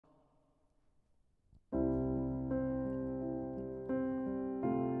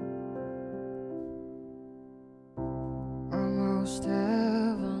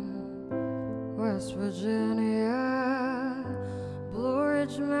West Virginia, Blue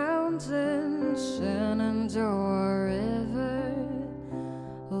Ridge Mountains, Shenandoah River.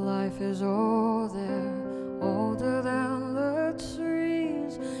 Life is old there, older than the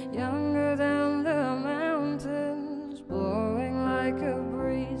trees, younger than the mountains, blowing like a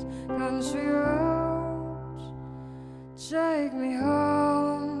breeze. Country roads, take me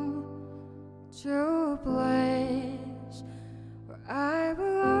home to a place where I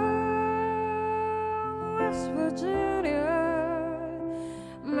belong. West Virginia,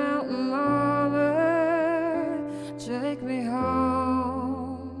 Mountain Mama, take me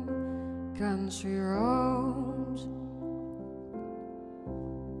home. Country roads,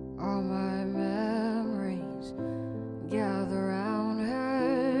 all my memories gather round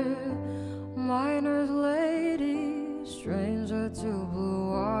her. Miner's lady, stranger to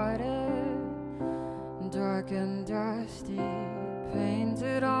blue water, dark and dusty,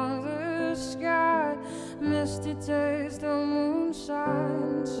 painted on the sky. Misty taste of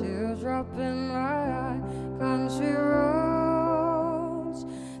moonshine, teardrop in my eye. Country roads,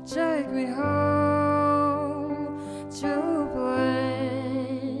 take me home to a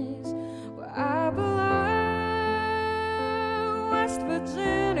place where I belong. West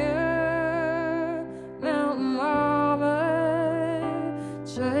Virginia, Mountain Mama,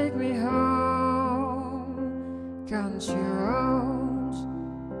 take me home. Country roads,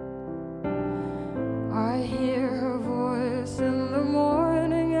 I hear her voice in the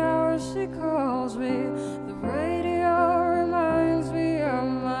morning hours. She calls me. The radio reminds me of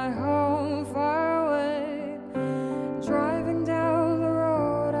my home far away. Driving down the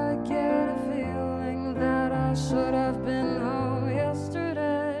road, I get a feeling that I should have been home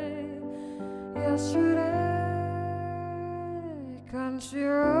yesterday. Country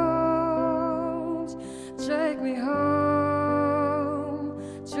roads, take me home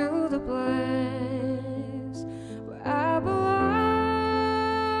to the place where I belong.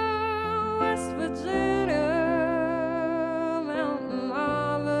 West Virginia, Mountain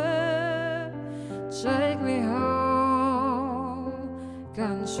Mama, take me home.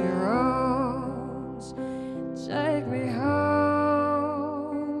 Country roads, take me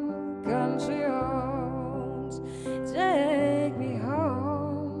home. Country roads, take me home.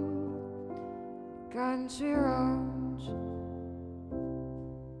 Country roads.